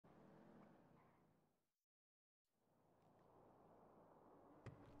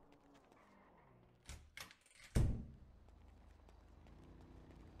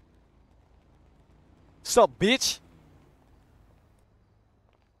What's up, bitch?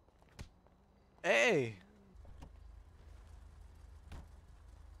 Hey.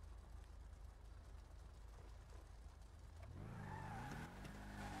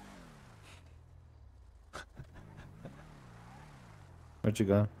 Where'd you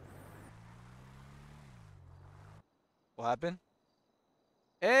go? What happened?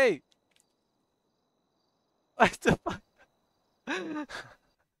 Hey. What the fuck?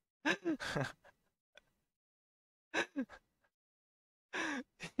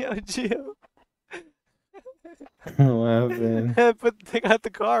 Yo, Gio. What happened? Take out the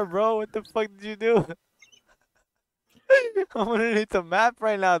car, bro. What the fuck did you do? I'm underneath the map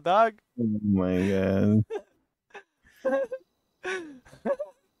right now, dog. Oh my god.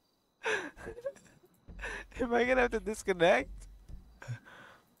 Am I gonna have to disconnect?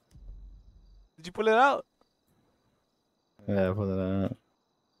 Did you pull it out? Yeah, pull it out.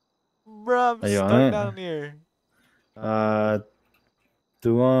 Bro, I'm Are you on stuck it? down here.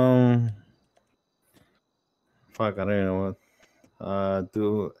 Do fuck, I don't even know what.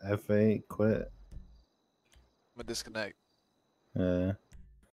 Do F8 quit. I'm gonna disconnect. Yeah.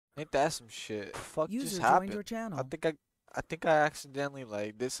 Ain't that some shit? Fuck User just joined happened? your channel. I think I accidentally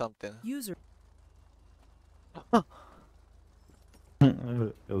like did something. User. It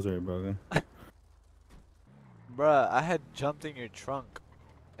was already broken. Bruh, I had jumped in your trunk,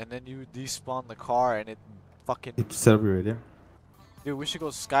 and then you despawned the car, and it fucking. Set up your radio. Dude, we should go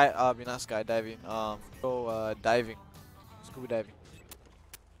you're not skydiving. Go diving, scuba diving.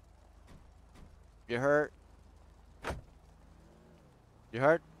 You hurt? You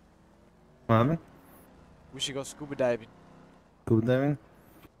hurt? What happened? We should go scuba diving. Scuba diving?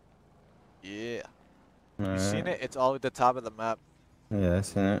 Yeah. Alright. You seen it? It's all at the top of the map. Yeah, I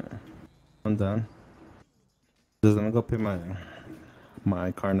seen it. I'm done. Just let me go pay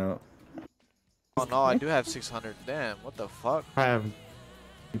my car note. Oh no, I do have 600. Damn, what the fuck? You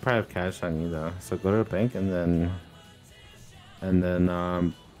probably have cash on you though. So go to the bank and then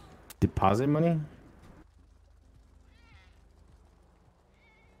deposit money.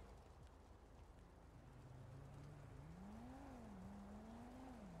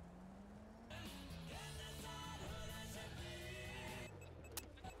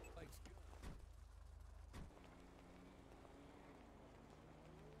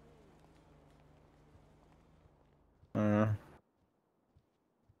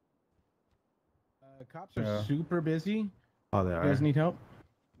 Cops are Yeah. super busy. Oh, they You are. guys need help?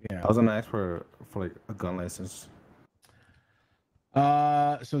 Yeah. I was gonna ask for like a gun license.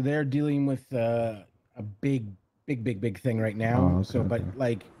 So they're dealing with a big thing right now. Oh, okay, so, but okay.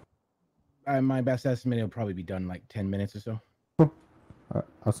 like, my best estimate, it'll probably be done in like 10 minutes or so.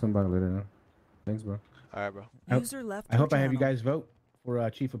 I'll send by later then. Thanks, bro. Alright, bro. User left. I hope I have you channel. guys vote for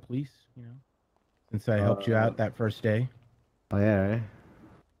chief of police. You know, since I helped you out that first day Oh yeah, right?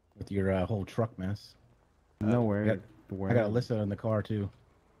 with your whole truck mess. No worry. I got Alyssa in the car too.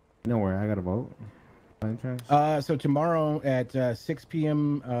 No worry, I gotta vote. By any chance? So tomorrow at 6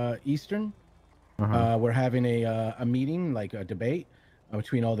 p.m. Eastern, we're having a meeting, like a debate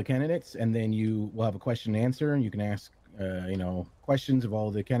between all the candidates, and then you will have a question and answer, and you can ask, questions of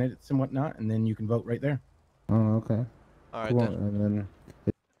all the candidates and whatnot, and then you can vote right there. Oh, okay. Alright Cool. then. And then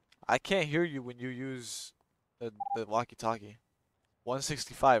I can't hear you when you use the walkie-talkie.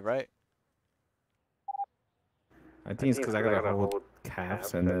 165, right? I think it's because I gotta hold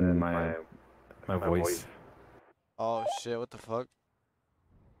caps and then my voice. Oh shit, what the fuck?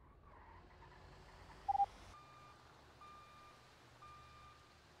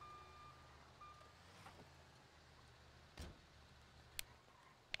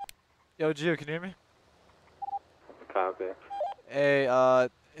 Yo, Gio, can you hear me? Copy. Hey,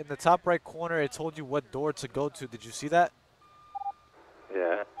 in the top right corner, it told you what door to go to. Did you see that?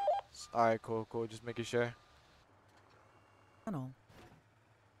 Yeah. Alright, cool, cool. Just making sure. Channel.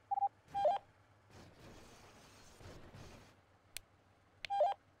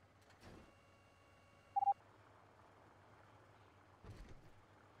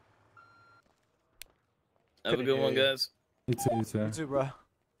 Have a good one, guys. You too, you too. You too, bro.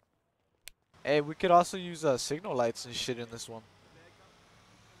 Hey, we could also use signal lights and shit in this one.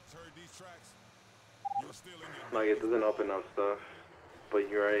 Like it doesn't open up stuff, but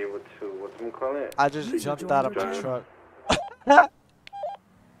you're able to. What's it call it? I just User jumped joined out of your my channel. truck.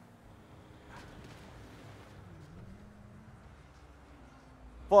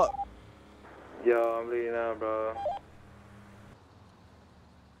 Fuck. Yo, I'm bleeding out, bro.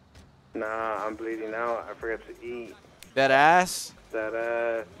 Nah, I'm bleeding out. I forgot to eat. That ass? That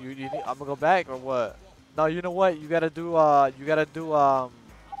ass. You need, I'm gonna go back or what? No, you know what? You gotta do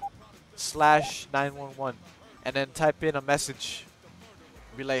 /911 and then type in a message.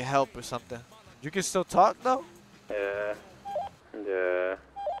 Be like help or something. You can still talk though? Yeah. Yeah.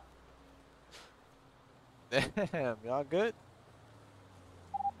 Damn, y'all good?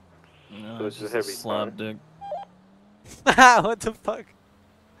 No, So it's it's just a heavy slab fun. dick. What the fuck?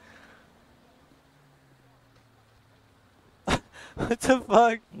 What the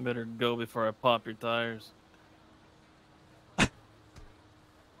fuck? You better go before I pop your tires.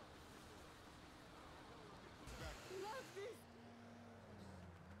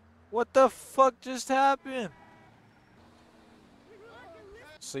 What the fuck just happened?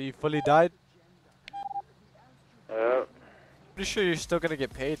 So you fully died? Yep. Pretty sure you're still gonna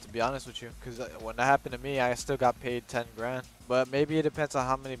get paid, to be honest with you. Cause when that happened to me, I still got paid 10 grand. But maybe it depends on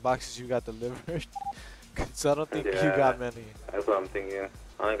how many boxes you got delivered. Cause I don't think you got many. That's what I'm thinking.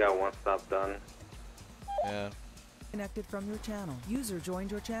 I only got one stop done. Yeah. Connected from your channel. User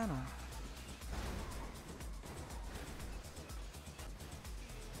joined your channel.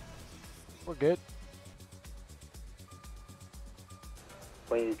 We're good.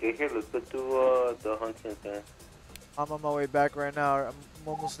 When you get here, let's go to the hunting thing. I'm on my way back right now. I'm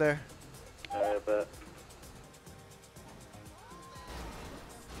almost there. Alright, but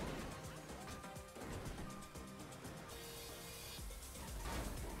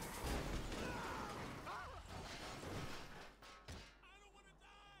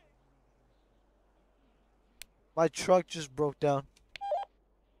My truck just broke down.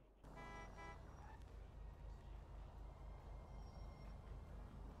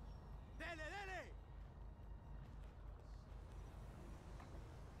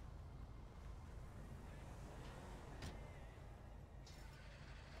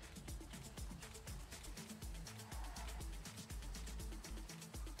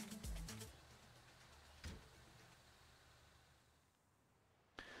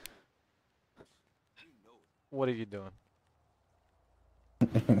 What are you doing?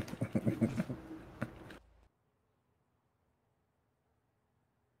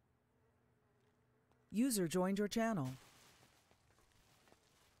 User joined your channel.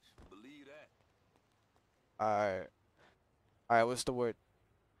 Alright. Alright, what's the word?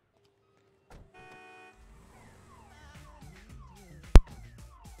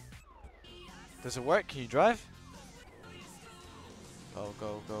 Does it work? Can you drive? Go,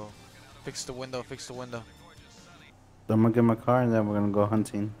 go, go. Fix the window, fix the window. I'm gonna get my car and then we're gonna go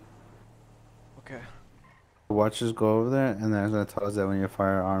hunting. Okay. Watch us go over there and then it's gonna tell us that we need a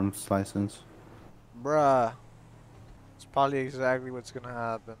firearms license. Bruh. It's probably exactly what's gonna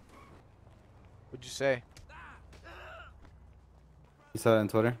happen. What'd you say? You saw that on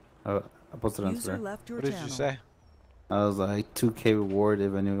Twitter? I posted it on User Twitter. left your What did channel. you say? I was like 2K reward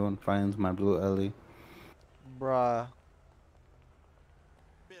if anyone finds my blue Ellie. Bruh.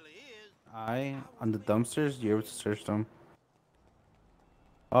 On the dumpsters, you're able to search them.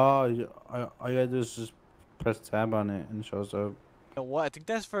 Oh, all you gotta do is just press tab on it and it shows up. You know what? I think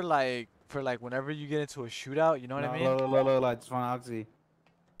that's for like whenever you get into a shootout, you know what I mean? Look, I just found Oxy.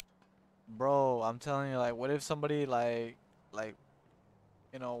 Bro, I'm telling you, like, what if somebody like,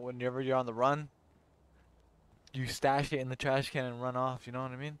 you know, whenever you're on the run, you stash it in the trash can and run off, you know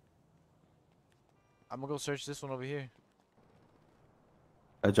what I mean? I'm gonna go search this one over here.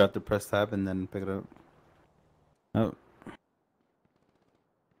 I dropped the press tab and then pick it up. Oh,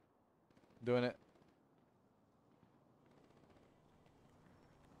 Doing it.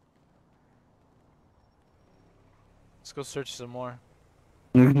 Let's go search some more.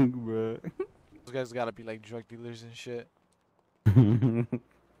 bruh. Those guys gotta be like drug dealers and shit. I found a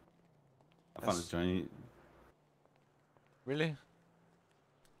That's- joint. Really?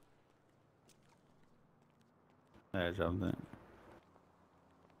 I dropped it.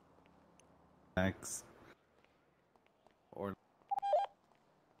 X. Or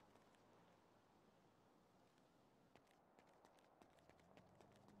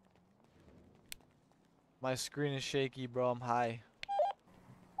My screen is shaky, bro. I'm high.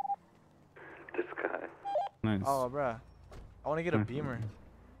 this guy. Nice. Oh, bruh. I wanna get a Beamer.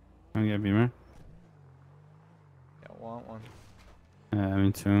 Wanna get a Beamer? Yeah, I want one. Yeah,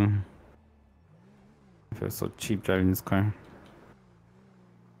 me too. I feel so cheap driving this car.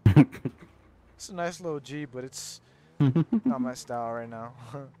 It's a nice little G, but it's not my style right now.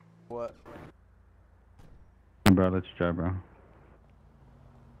 What? Bro, let's drive, bro.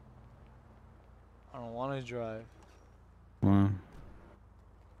 I don't wanna drive. Well,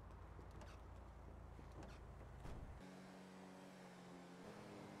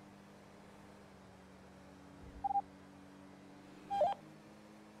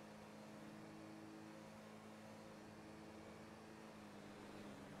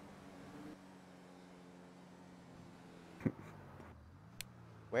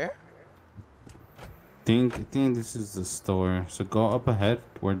 Where? Think this is the store. So go up ahead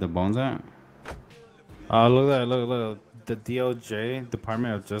where the bones at. Look at that, look. The DOJ,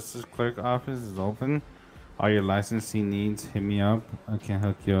 Department of Justice Clerk office is open. All your licensing needs, hit me up. I can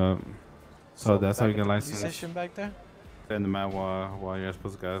hook you up. So that's how you get licensed. Station back there? In the map while you're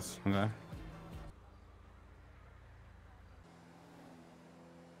supposed to guys. Okay.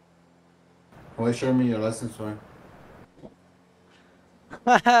 Why show me your license for?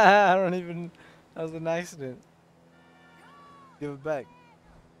 I don't even. That was an accident. Give it back.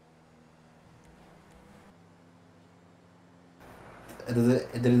 It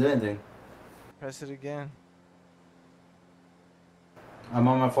didn't do anything. Press it again. I'm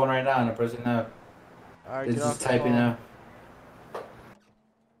on my phone right now and I'm pressing now. Alright, It's get off just the typing phone. now.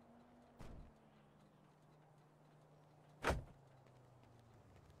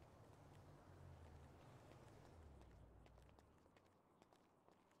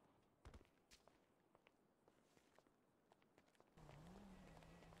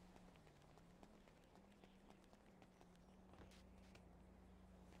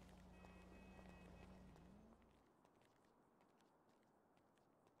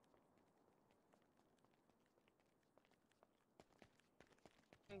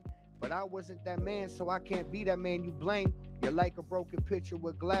 But I wasn't that man, so I can't be that man you blame. You're like a broken picture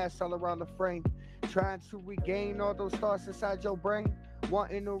with glass all around the frame. Trying to regain all those thoughts inside your brain.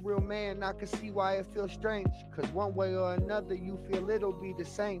 Wanting a real man, I can see why it feels strange. Cause one way or another, you feel it'll be the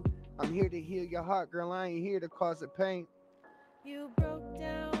same. I'm here to heal your heart, girl, I ain't here to cause it pain. You broke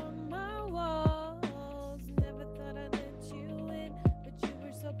down my walls. Never thought I'd let you in, but you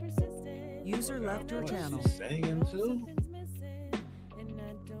were so persistent. User left your channel. Saying too. Something's missing, and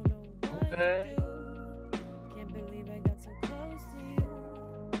I don't know what to do. Can't believe I got so close to you.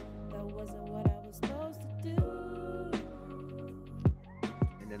 That wasn't what I was supposed to do.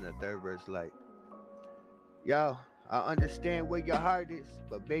 And then the third verse like, yo, I understand where your heart is,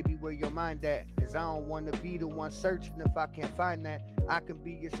 but baby, where your mind at? Cause I don't wanna be the one searching if I can't find that. I can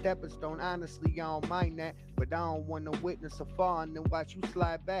be your stepping stone, honestly, I don't mind that. But I don't wanna witness a fall and then watch you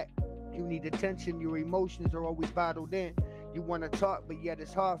slide back. You need attention, your emotions are always bottled in. You wanna talk, but yet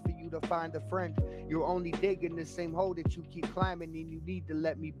it's hard for you to find a friend. You're only digging the same hole that you keep climbing, and you need to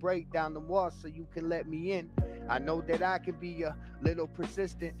let me break down the walls so you can let me in. I know that I can be a little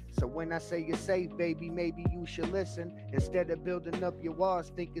persistent, so when I say you're safe, baby, maybe you should listen. Instead of building up your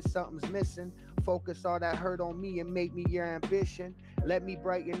walls, thinking something's missing, focus all that hurt on me and make me your ambition. Let me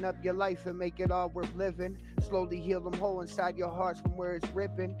brighten up your life and make it all worth living. Slowly heal them hole inside your hearts from where it's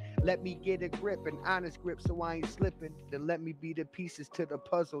ripping. Let me get a grip, an honest grip, so I ain't slipping. Then let me be the pieces to the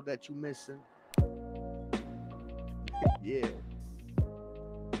puzzle that you missing. Yeah.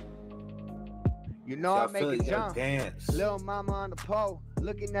 You know I make it jump. Little mama on the pole,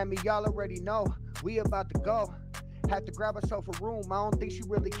 looking at me, y'all already know. We about to go. Had to grab herself a room. I don't think she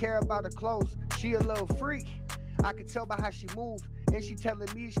really care about her clothes. She a little freak. I can tell by how she move, and she telling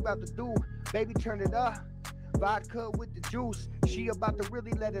me she about to do. Baby, turn it up. Vodka with the juice. She about to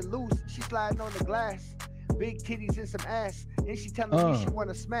really let it loose. She sliding on the glass. Big titties and some ass. And she telling me she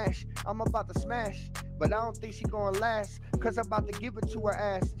wanna smash. I'm about to smash, but I don't think she gonna last. Cause I'm about to give it to her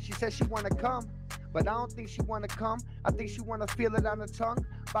ass. She says she wanna come, but I don't think she wanna come. I think she wanna feel it on her tongue.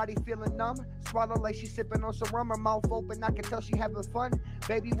 Body feeling numb. Swallow like she sipping on some rum. Her mouth open, I can tell she having fun.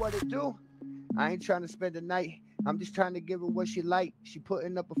 Baby, what it do? I ain't trying to spend the night. I'm just trying to give her what she like. She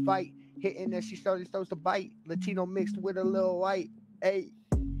putting up a fight. Hitting as she starts to bite. Latino mixed with a little white. Hey.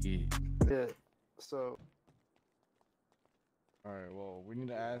 Yeah. So. All right. Well, we need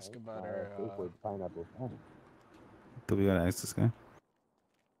to ask about her. Do we gotta ask this guy?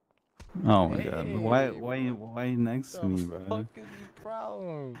 Oh my god! Hey, Why you next to me, What the bro? fuck is the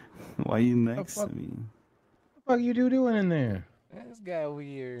problem? Why you next to fuck? me? What the fuck you doing in there? This guy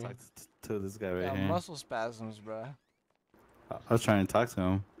weird. Talk to this guy right Got here. muscle spasms, bro. I was trying to talk to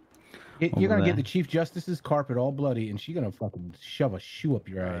him. You're gonna there. get the Chief Justice's carpet all bloody, and she's gonna fucking shove a shoe up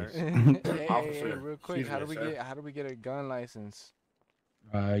your eyes. Hey, real quick, how do we get a gun license?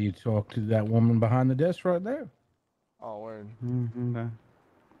 You talk to that woman behind the desk right there. Oh, word. Okay.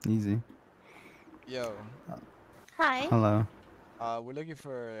 Easy. Yo, Hi. Hello. we're looking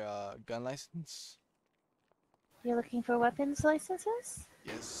for a gun license. You're looking for weapons licenses?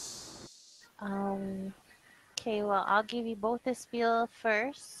 Yes. Okay, well, I'll give you both the spiel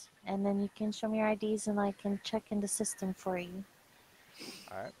first, and then you can show me your IDs and I can check in the system for you.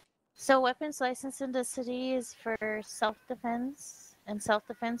 Alright. So, weapons license in the city is for self-defense and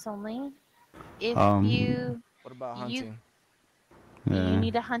self-defense only. If you What about hunting? Yeah. you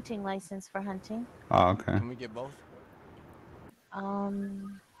need a hunting license for hunting. Oh, okay. Can we get both?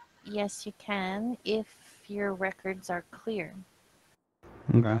 Yes, you can if your records are clear.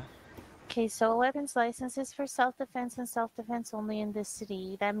 Okay. Okay, so a weapons license is for self-defense and self-defense only in this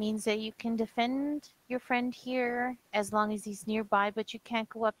city. That means that you can defend your friend here as long as he's nearby, but you can't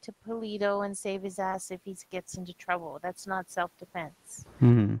go up to Polito and save his ass if he gets into trouble. That's not self-defense.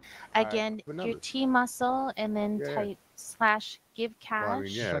 Mm-hmm. Again, your T muscle and then Yeah. type / give cash. Well, I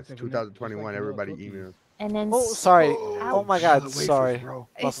mean, yeah, it's 2021. Everybody emails. And then Oh, sorry. Ouch. Oh my God, Wafers, sorry. bro.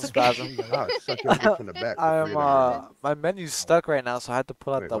 Muscle It's okay. spasm. Oh, suck your dick from the back. for free tonight. my menu's stuck right now, so I had to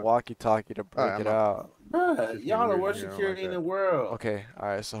pull out Wait, the what? walkie-talkie to break I'm it up. out. Bruh, Just y'all the weird, worst you know, security like in the that. world. Okay, all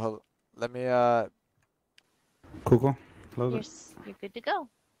right. So let me Cool. Close You're, it. you're good to go.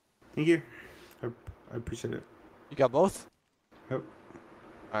 Thank you. I appreciate it. You got both? Yep.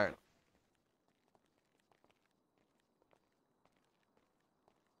 All right.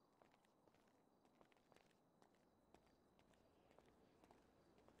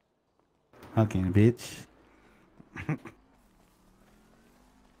 Okay, bitch.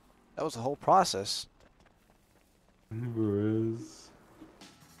 That was a whole process. Never is.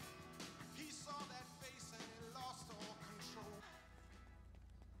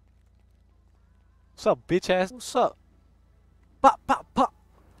 What's up, bitch ass? What's up? Pop, pop, pop.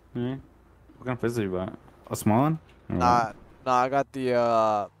 Yeah. What kind of pistol you bought? A small one? Or Nah, I got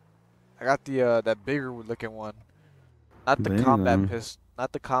the that bigger looking one. Not the Big combat one. pistol,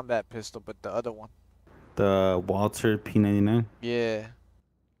 not the combat pistol, but the other one. The Walter P99? Yeah.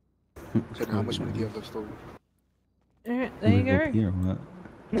 So now how much money do you have left over? Alright, there you go. Or what?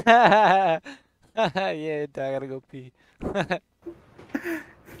 Yeah, I gotta go pee.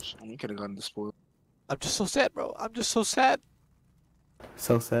 You could have gotten the spoil. I'm just so sad, bro. I'm just so sad.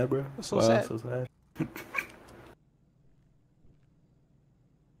 So sad, bro. So Wow, sad. so sad.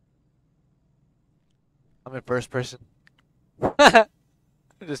 I'm in first person. I'm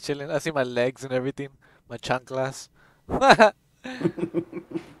just chilling. I see my legs and everything. My chanclas. What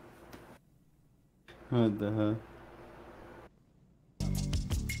the hell?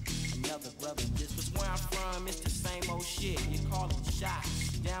 Another brother, this was where I'm from. It's the same old shit. You call it shots.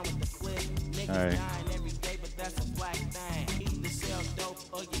 Down with the flip. Niggas Alright. dying every day, but that's a black thing. Either sell dope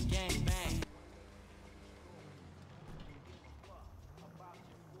or you gang bang.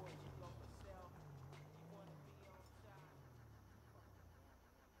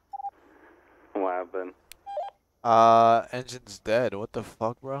 What happened? Engine's dead. What the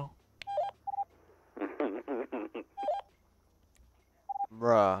fuck, bro?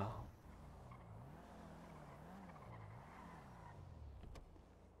 Bruh.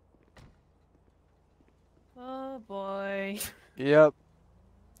 Oh boy. Yep.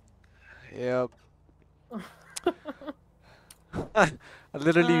 Yep. I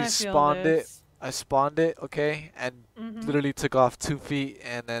literally I feel spawned it. this. I spawned it, okay, and Mhm. literally took off 2 feet,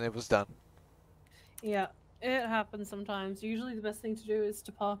 and then it was done. Yeah, it happens sometimes. Usually the best thing to do is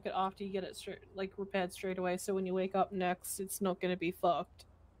to park it after you get it straight, like repaired straight away, so when you wake up next, it's not gonna be fucked.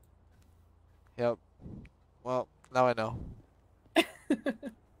 Yep. Well, now I know.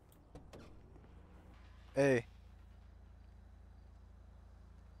 Hey.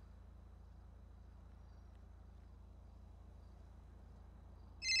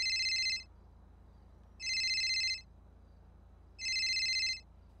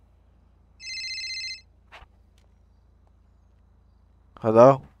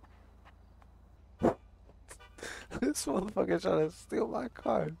 Hello? This motherfucker trying to steal my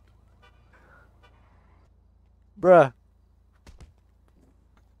card. Bruh.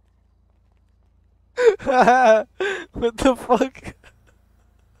 What the fuck?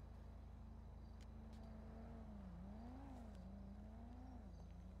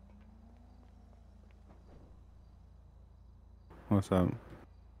 What's up?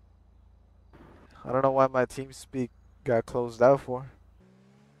 I don't know why my TeamSpeak got closed out for.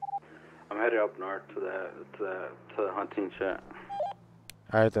 I'm headed up north to the hunting chat.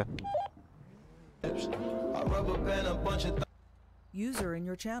 Alright then. User in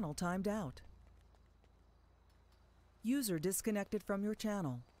your channel timed out. User disconnected from your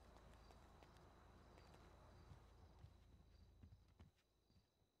channel.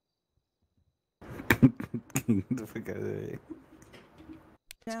 The fuck out of here.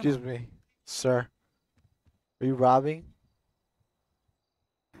 Excuse me, sir. Are you robbing?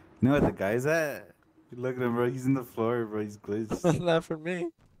 You know what the guy's at? Look at him, bro. He's in the floor, bro. He's glitched. Not for me.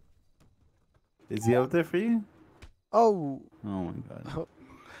 Is he up there for you? Oh. Oh my god.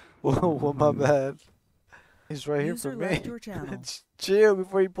 Whoa, my bad. He's right here User for me. left your channel. Chill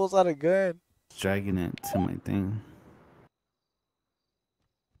before he pulls out a gun. Dragging it to my thing.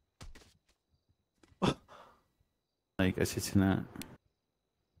 Like, I should see that.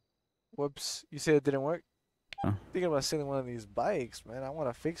 Whoops. You said it didn't work? Oh. Thinking about selling one of these bikes, man. I want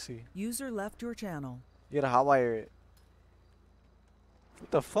to fix it. User left your channel. You gotta hotwire it. What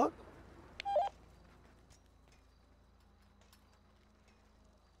the fuck?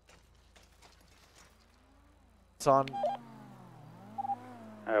 It's on.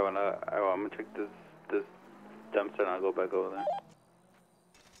 I'm gonna check this dumpster and I'll go back over there.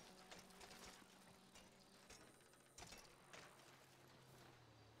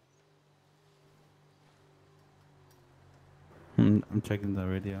 I'm checking the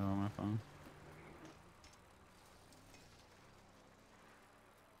radio on my phone.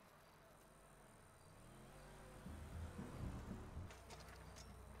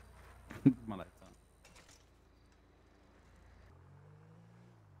 My light's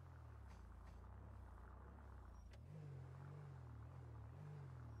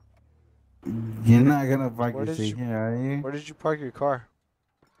on. You're not gonna park your seat here, are you? Where did you park your car?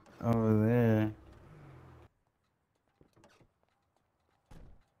 Over there.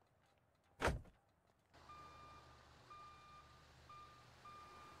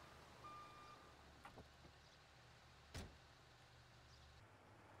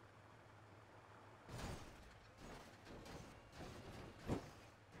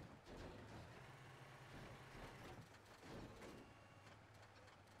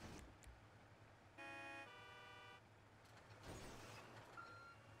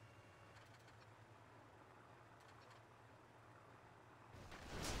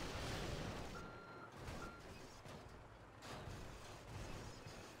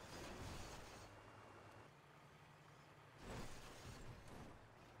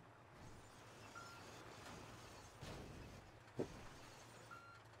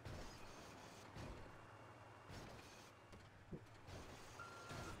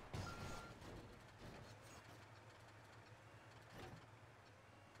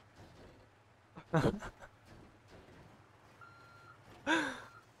 You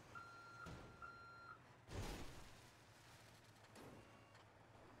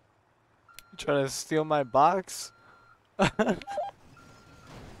trying to steal my box? A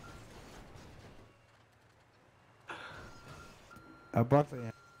box,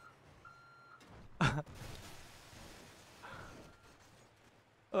 yeah.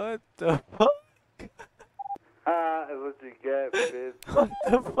 What the fuck? Ah, what you get, bitch. What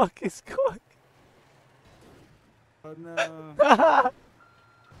the fuck is going? Oh no.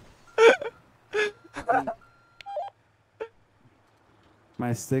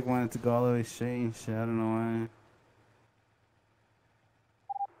 My stick wanted to go all the way straight and shit. I don't know why.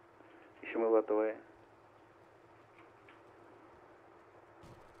 You should move out the way.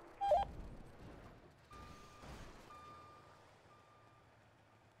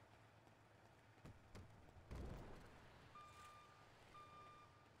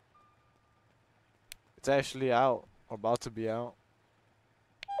 It's actually out, or about to be out.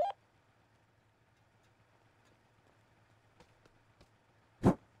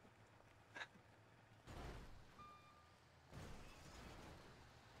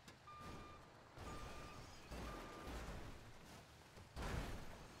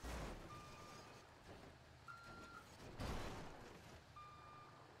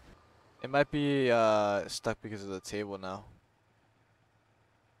 It might be stuck because of the table now.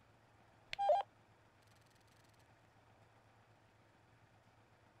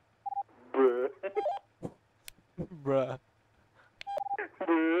 Bruh. Bruh.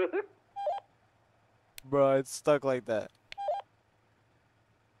 Bruh. Bruh, it's stuck like that.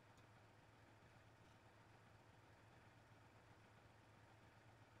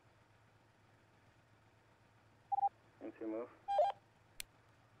 Thanks, you move.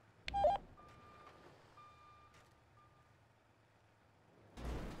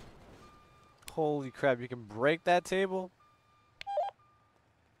 Holy crap, you can break that table?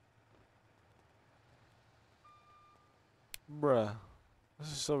 Bruh.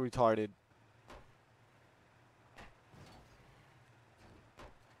 This is so retarded.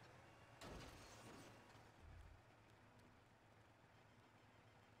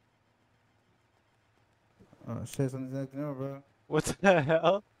 Oh shit, something's acting up, bro. What the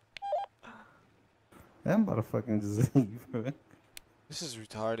hell? I'm about to fucking just leave, bro. This is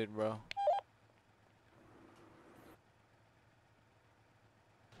retarded, bro.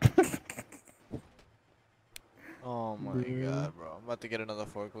 Oh my god, bro. I'm about to get another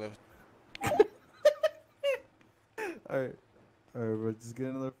forklift. Alright. Alright, bro. Just get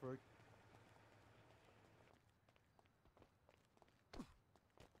another fork.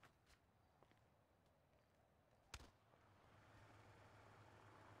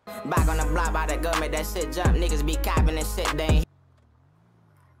 Back on the block. fly by the government, that shit jump. Niggas be capping and shit, they ain't.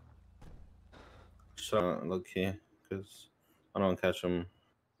 So low key, cause I don't catch them.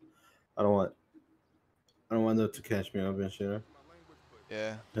 I don't want them to catch me up and shit.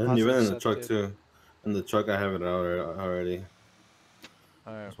 Yeah. And even in the truck too. In the truck, I have it out already.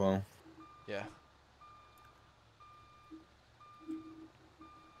 Alright. As well. Yeah.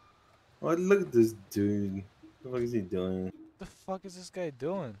 Oh, look at this dude. What the fuck is he doing? What the fuck is this guy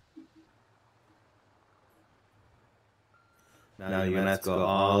doing? Now you're gonna have to go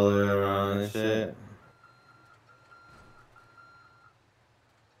all the way around and shit.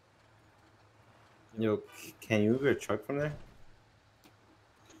 Yo, can you move your truck from there?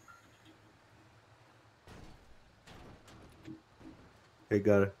 Hey,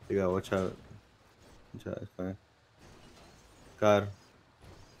 got it. You gotta watch out. Watch out, it's fine. God.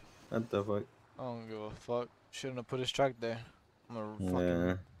 What the fuck? I don't give a fuck. Shouldn't have put his truck there. I'm gonna fucking.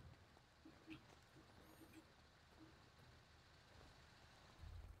 Yeah.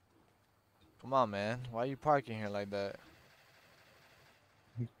 Come on, man. Why are you parking here like that?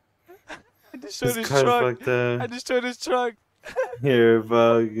 I just showed his truck. I just showed his truck. You're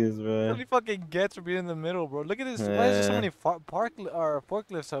buggers, man. What he fucking gets for being in the middle, bro? Look at this. Why is there so many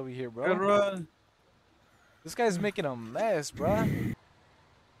forklifts over here, bro? Good run. This guy's making a mess, bro.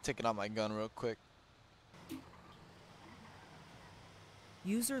 Taking out my gun real quick.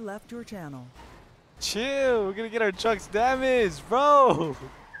 User left your channel. Chill. We're gonna get our trucks damaged, bro.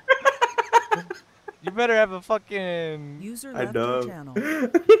 You better have a fucking. User left your channel.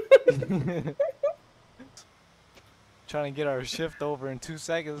 Trying to get our shift over in 2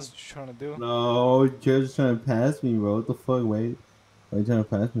 seconds. What you trying to do? No, you're just trying to pass me, bro. What the fuck? Wait. What are you trying to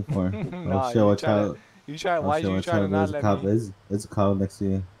pass me for? Nah, oh, shit, watch out. You try. Why are you trying to not let me? There's a cop next to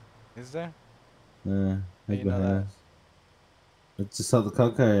you. Is there? Yeah. You know that? It's just out the car.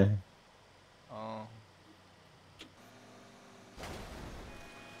 Oh.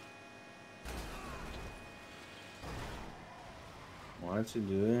 Why aren't you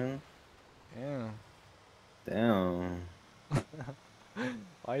doing? Yeah. Damn. Why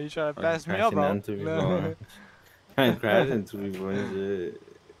are you trying to pass me up, bro? No. Trying to crash into me, bro.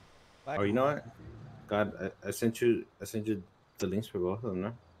 Oh, you know what? God, I sent you the links for both of them,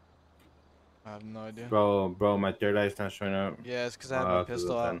 no? I have no idea. Bro, my third eye's not showing up. Yeah, it's because I have my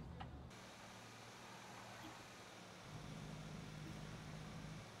pistol out.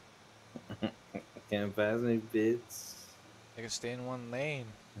 Can't pass me, bitch. I can stay in one lane.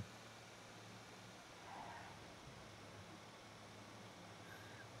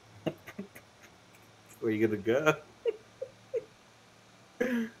 Where you gonna go?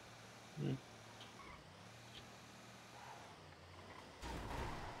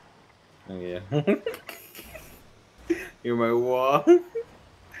 Oh, yeah. You're my wall.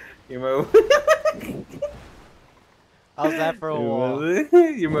 You're my wall. How's that for a wall?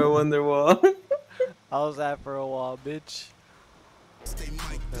 You're my wonder wall. How's that for a wall, bitch?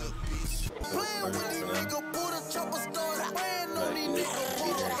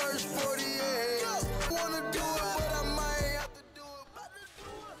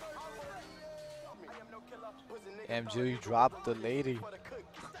 Damn, Jill, you dropped the lady.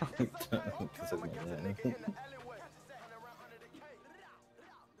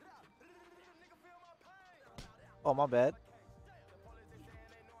 Oh, my bad.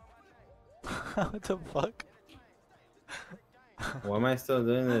 What the fuck? Why am I still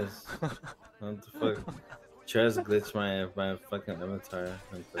doing this? What the fuck? Just glitched my fucking avatar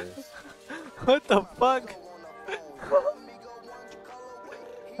in place. What the fuck?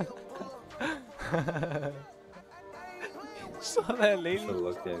 You saw that lady? So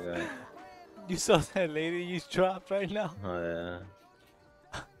lucky I got. You saw that lady you dropped right now? Oh yeah.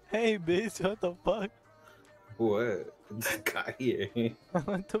 Hey bitch, what the fuck? What? I just got here.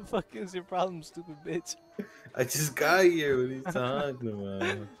 What the fuck is your problem, stupid bitch? I just got here. What are you talking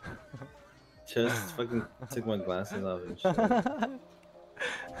about? Just fucking took my glasses off and shit.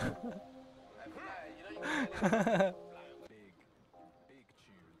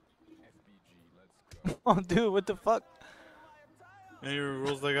 Oh, dude, what the fuck? Any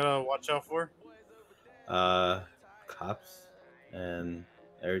rules they gotta watch out for? Cops and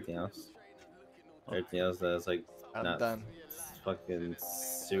everything else. Everything else that's like I'm not done. Fucking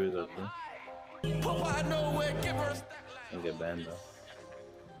serious or thing. Don't get banned though.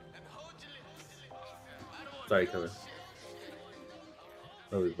 Sorry, cover.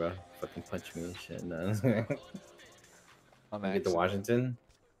 Oh, bro, fucking punch me and shit. No. Get to Washington.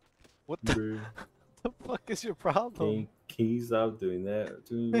 What the? The fuck is your problem? Can you stop doing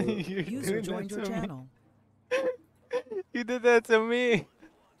that? User joined your channel. You did that to me.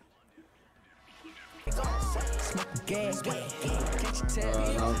 Oh,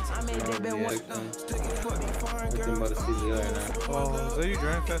 is that you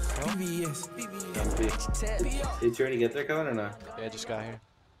driving fast? Did you already get there, Kevin, or not? Yeah, I just got here.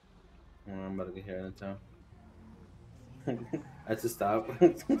 I'm about to get here in town. I just stop.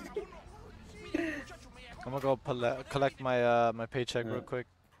 I'm gonna go collect my paycheck real quick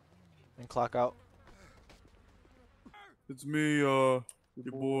and clock out. It's me, your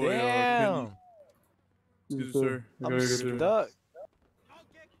boy, Damn! Kenny. Excuse me, sir. I I'm gotta get there. stuck.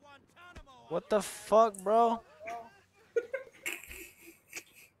 What the fuck, bro?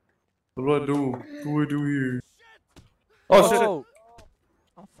 What do I do? What do I do here? Oh, shit!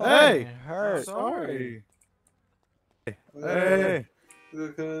 I'm fucking Hey! hurt. Sorry. Hey!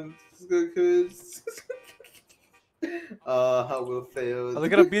 I will fail.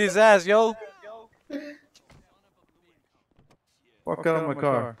 Look at him beat his ass, yo. Walk out of my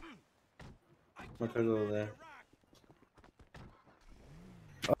car. My car's over there.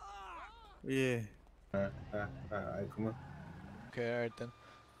 Yeah. Alright, come on. Okay, alright then.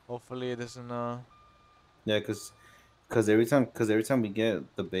 Hopefully it doesn't Yeah, cause every time we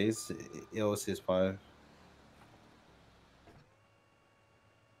get the base, it always says 5.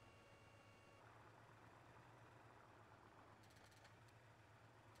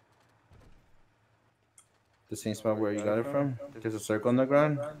 The same spot where you got it from. There's a circle on the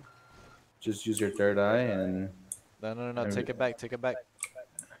ground. Just use your third eye and. No. Take it back. Take it back.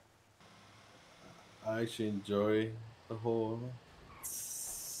 I actually enjoy the whole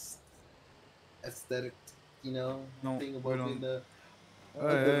aesthetic, you know, thing about being the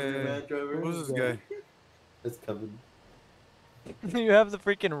Hey, driver. who's this guy? It's Kevin. You have the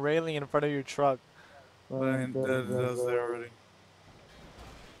freaking railing in front of your truck. That was there already.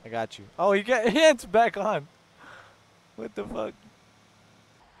 I got you. Oh, it's back on. What the fuck?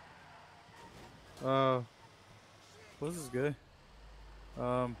 What's this guy?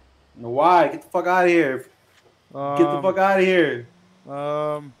 Why? Get the fuck out of here! Get the fuck out of here!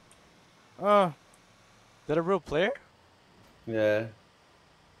 Is that a real player? Yeah.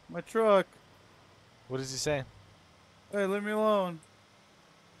 My truck. What is he saying? Hey, leave me alone.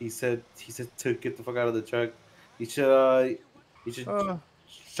 He said to get the fuck out of the truck. You should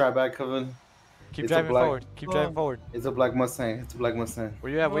try back, Kevin. Keep driving forward. Keep driving forward. It's a black Mustang. It's a black Mustang. Where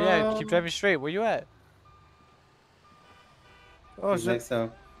you at? Where you at? Keep driving straight. Where you at? Oh He's shit. next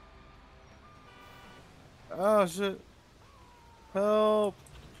time. Oh shit. Help.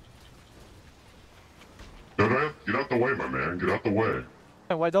 Get out the way, my man. Get out the way.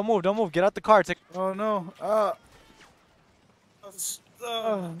 Why? Don't move. Don't move. Get out the car. Take. Oh no.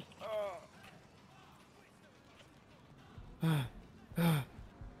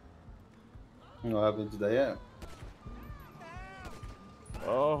 What happened to that yet?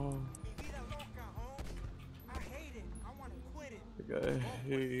 Oh. The guy,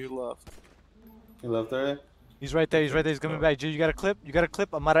 he left. He left already? He's right there. He's right there. He's coming back. G, you got a clip? You got a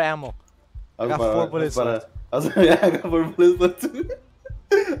clip? I'm out of ammo. I got about 4 bullets left. I was yeah, I got 4 bullets left too.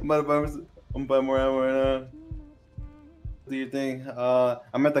 I'm about to buy more ammo right now. What do you think?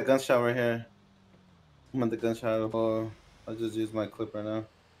 I'm at the gun shop right here. I'm at the gun shop. I'll just use my clip right now.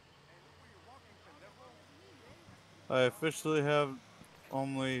 I officially have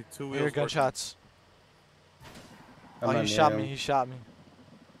only 2 wheels. Here, gunshots. I'm Oh, not he near shot him. me. He shot me.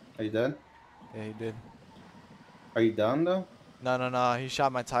 Are you dead? Yeah, he did. Are you down though? No. He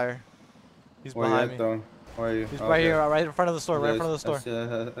shot my tire. He's Where behind you me. at, though? Where are you? He's right here, right in front of the store. Right in front of the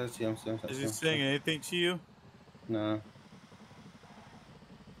store. I see him. Is he saying anything to you? No.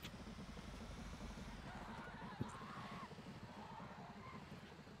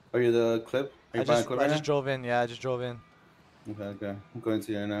 Are you the clip? Are you buying a clip I right just drove in. Yeah, I just drove in. now? Okay. I'm going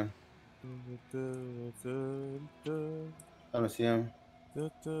to you right now. I don't see him.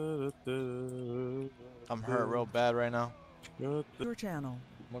 I'm hurt real bad right now. Your channel.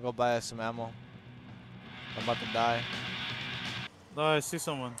 I'm gonna go buy us some ammo. I'm about to die. No, I see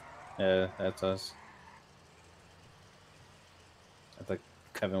someone. Yeah, that's us. I thought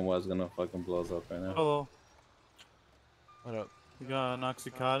Kevin was gonna fucking blow us up right now. Hello. What up? You got an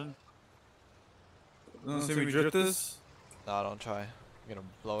Oxycontin? Wanna see me drip this? No, don't try. I'm gonna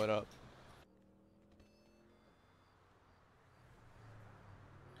blow it up.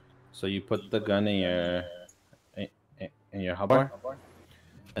 So you put the gun in your hotbar,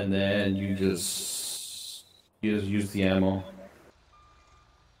 and then you just use the ammo.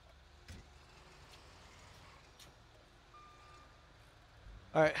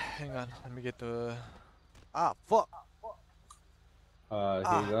 All right, hang on. Let me get the. Ah, fuck. Here you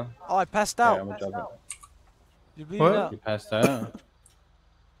go. Oh, I passed Yeah, out. I'm gonna drop it. You bleeding out? You passed out.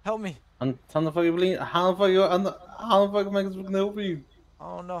 Help me. How the fuck you bleed? How the fuck you? How the fuck am I supposed to help you?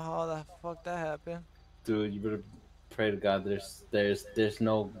 I don't know how the fuck that happened. Dude, you better pray to God. There's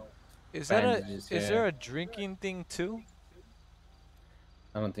no Is that a bandages is there here. a drinking thing too?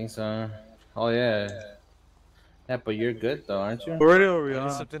 I don't think so. Oh yeah. Yeah, but you're good though, aren't you? Already or we I need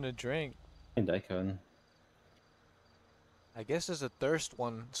on? something to drink. Hey, that Kevin. I guess there's a thirst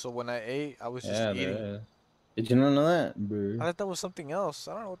one. So when I ate, I was just Yeah, eating. there is. Did you not know that, bro? I thought that was something else.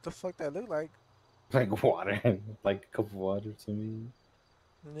 I don't know what the fuck that looked like. Like water, like a cup of water to me.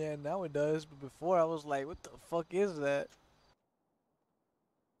 Yeah, now it does. But before I was like, what the fuck is that?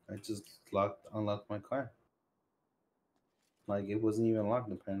 I just unlocked my car. Like it wasn't even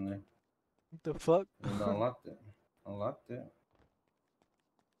locked apparently. What the fuck? And I unlocked it. Unlocked it.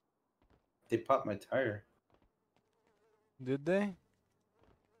 They popped my tire. Did they?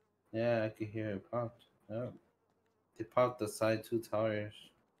 Yeah, I could hear it popped. Yep. They popped the side 2 tires.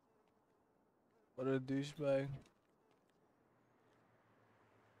 What a douchebag.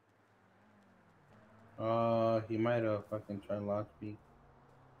 He might have fucking tried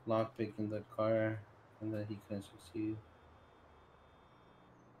lockpicking the car, and then he couldn't succeed.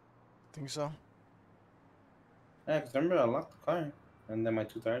 Think so? Yeah, cause remember I locked the car, and then my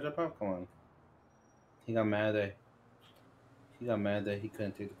 2 tires are popped. Come on. He got mad that he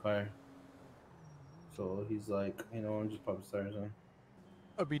couldn't take the car. So he's like, you know, I'm just pop the tires on.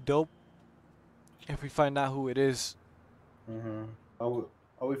 That'd be dope if we find out who it is. All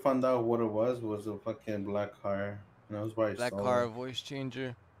we found out what it was a fucking black car, and it was probably Black stolen. car, voice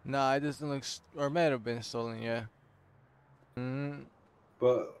changer. Nah, it doesn't look, or it might have been stolen. Yeah.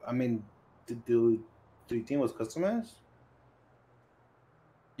 But I mean, do you think it was customized?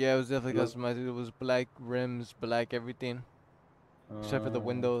 Yeah, it was definitely Look. customized. It was black rims, black everything. Except for the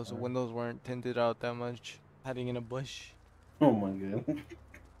windows. The windows weren't tinted out that much. Hiding in a bush. Oh my god.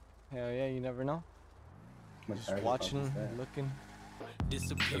 Hell yeah, you never know. My Just tires are watching, probably sad. looking.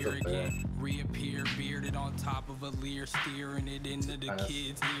 Disappear again, reappear, bearded on top of a Lear, steering it into the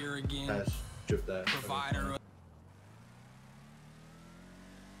kids' ear again. Strip that. Provider.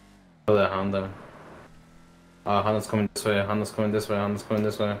 Oh, that Honda. Honda's coming this way. Honda's coming this way. Honda's coming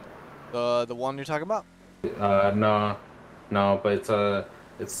this way. The one you're talking about? No, but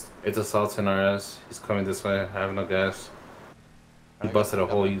it's a Sultan RS. He's coming this way. I have no gas. He busted a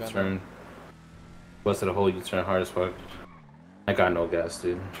whole U-turn. Busted a whole U-turn hard as fuck. I got no gas,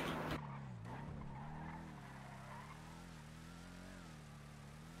 dude.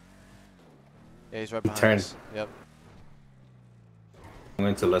 Yeah, he's right He behind turned. us. Yep. I'm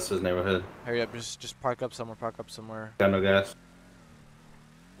going to Lester's neighborhood. Hurry up, just park up somewhere. Park up somewhere. Got no gas.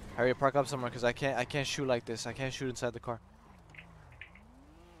 Hurry up, park up somewhere, cause I can't shoot like this. I can't shoot inside the car.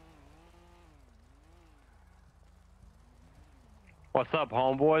 What's up,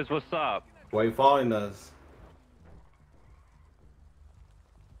 homeboys? What's up? Why are you following us?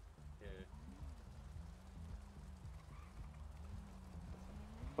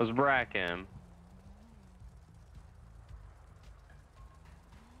 What's bracking?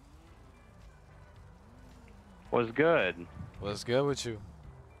 What's good? What's good with you?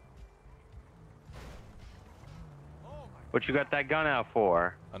 What you got that gun out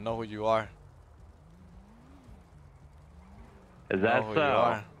for? I know who you are. Is I that know who so? you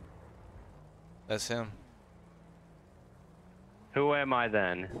are. That's him. Who am I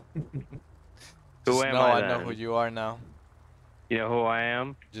then? Just Who am know I know then? who you are now. You know who I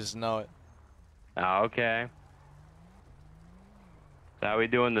am? Just know it. Oh, okay. So how we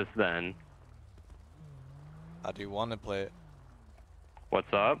doing this then? How do you want to play it?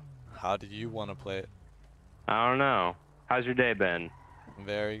 What's up? How do you want to play it? I don't know. How's your day been?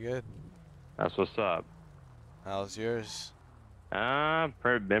 Very good. That's what's up. How's yours?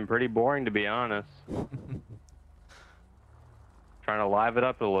 Been pretty boring to be honest. Trying to live it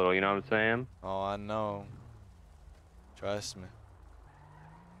up a little, you know what I'm saying? Oh, I know. Trust me.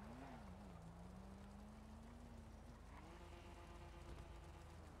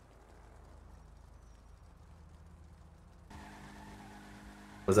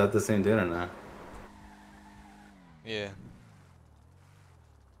 Was that the same dude or not? Yeah.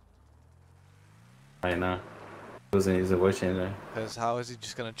 I know. He wasn't using a voice changer. Because how is he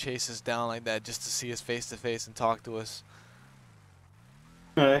just going to chase us down like that just to see us face to face and talk to us?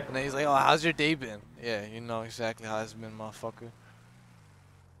 Alright. And then he's like, oh, how's your day been? Yeah, you know exactly how it's been, motherfucker.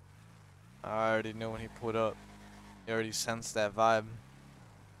 I already knew when he pulled up. He already sensed that vibe.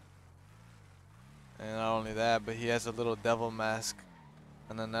 And not only that, but he has a little devil mask.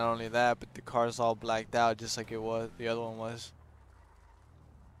 And then not only that, but the car's all blacked out just like it was, the other one was.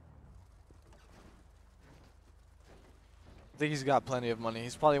 think he's got plenty of money.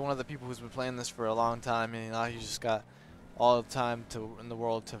 He's probably one of the people who's been playing this for a long time, and now he's just got all the time in the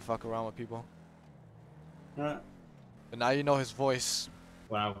world to fuck around with people. Alright. But now you know his voice.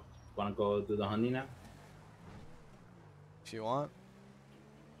 Wanna go do the honey now? If you want.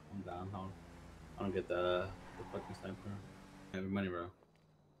 I'm down. I don't get the fucking sniper. I have your money, bro.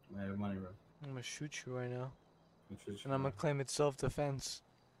 I have your money, bro. I'm gonna shoot you right now. Shoot you, And I'm gonna claim it's self-defense.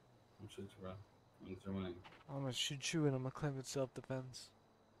 I'm shoot you, bro. I'm your money. I'm gonna shoot you and I'm gonna claim it's self-defense.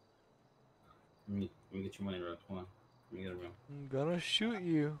 Let me get your money, bro. Come on. Let me get it, bro. I'm gonna shoot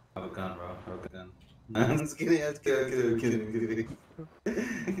you. I have a gun, bro. I have a gun. I'm just kidding. I'm kidding.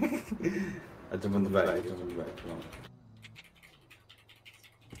 I jump on the back. Come on.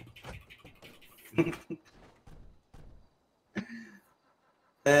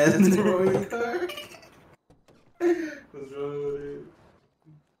 And throwing car. What's wrong with it?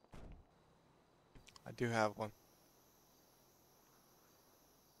 I do have one.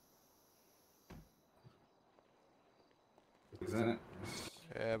 Is that it?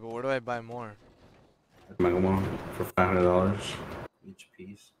 Yeah, but where do I buy more? Megamon for $500 each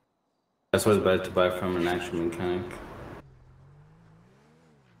piece. That's what's better to buy from an actual mechanic.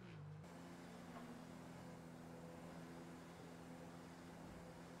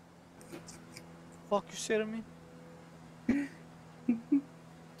 Fuck you say to me?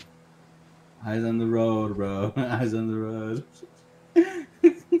 Eyes on the road, bro. Eyes on the road.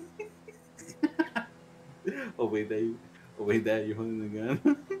 Wait, Dad, you're holding the gun.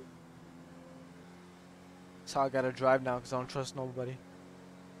 That's how I gotta drive now because I don't trust nobody.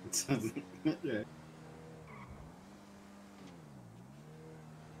 Yeah.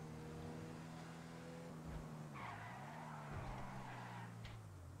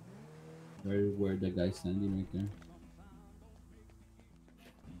 Where the guy standing right there.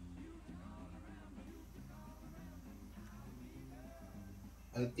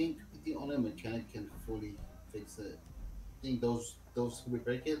 I think only a mechanic can fully fix it. I think those who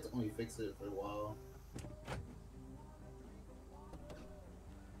break it only fix it for a while.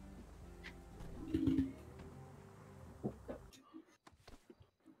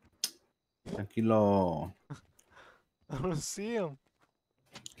 Tranquilo. I don't see him.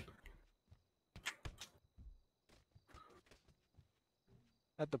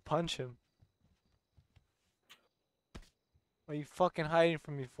 I had to punch him. What are you fucking hiding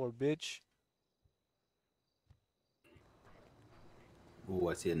from me for, bitch? Ooh,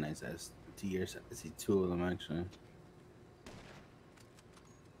 I see a nice ass tiers. I see two of them actually.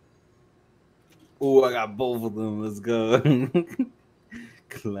 Ooh, I got both of them. Let's go.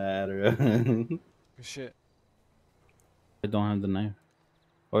 Clatter. Good shit. I don't have the knife.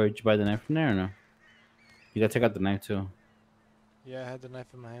 Or did you buy the knife from there or no? You gotta take out the knife too. Yeah, I had the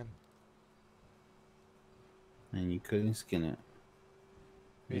knife in my hand. And you couldn't skin it.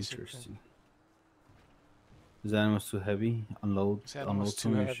 Basically. Interesting. Is that almost too heavy? Unload Too some of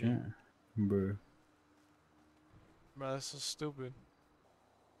your heavy. shit? Bro. Bro, that's so stupid.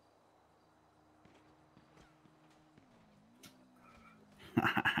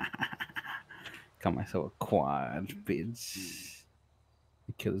 Got myself a quad, bitch.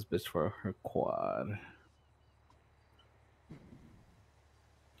 I kill this bitch for her quad.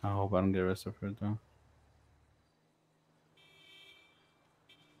 I hope I don't get arrested for it though.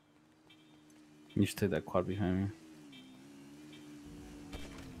 You should take that quad behind me.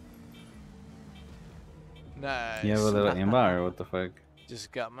 Nice. You have a little aimbot or what the fuck?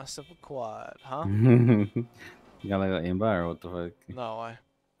 Just got myself a quad, huh? You got like an aimbot or what the fuck? No, why?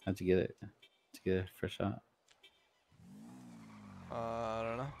 How'd you get it? How'd you get it first shot? I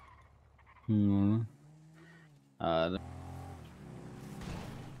don't know.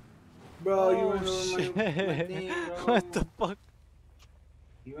 Bro, you Oh, ran over my thing, bro. What the fuck?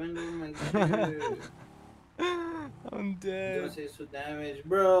 You ran over my dude. I'm dead. Don't say so damage,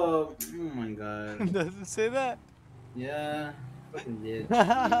 bro. Oh my god. Doesn't say that. Yeah, fucking did.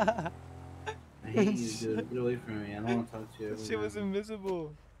 I hate you, dude. Get away from me. I don't want to talk to you ever That shit was again.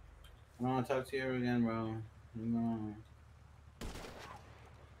 invisible. I don't want to talk to you ever again, bro. No.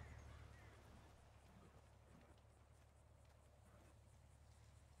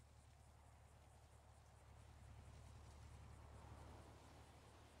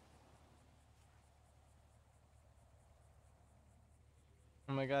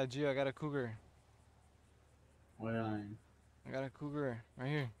 Oh my god, Gio, I got a cougar. Where line? I got a cougar right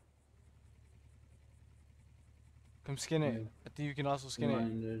here. Come skin it. I think you can also skin You're it.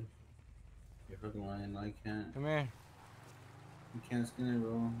 lying, dude. You're fucking lying. I can't. Come here. You can't skin it,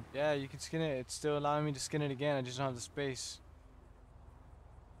 bro. Yeah, you can skin it. It's still allowing me to skin it again. I just don't have the space.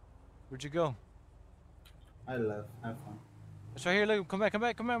 Where'd you go? I left. Have fun. It's right here. Look, come back. I'm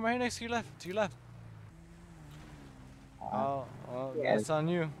right here next to your left. To your left. Oh, well, Yeah. that's on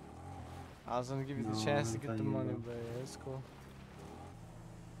you. I was gonna give you the chance to get the money, but yeah, it's cool.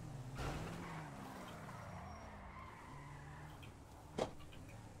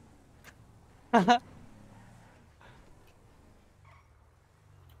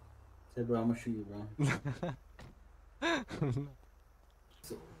 Say, bro, I'm gonna shoot you, bro.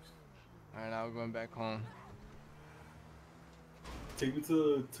 Alright, now we're going back home. Take me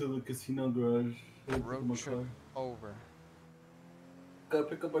to the casino garage. Road trip over. Gotta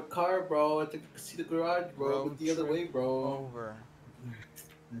pick up a car, bro. I take the casino garage, bro. Road Look the other trip way, bro. Over.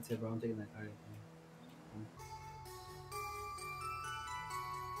 That's it, bro. I'm taking that car.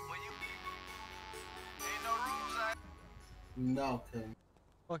 No, Tim.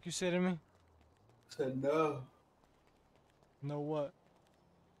 Fuck you say to me? Said no. No what?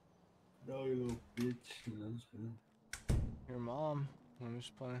 No, you little bitch. No, I'm just kidding. Your mom. I'm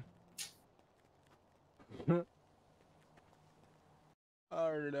just playing. I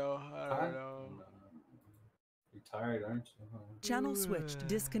don't know. I don't know. You're tired, aren't you? Huh? Channel switched.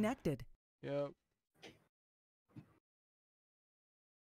 Disconnected. Yep.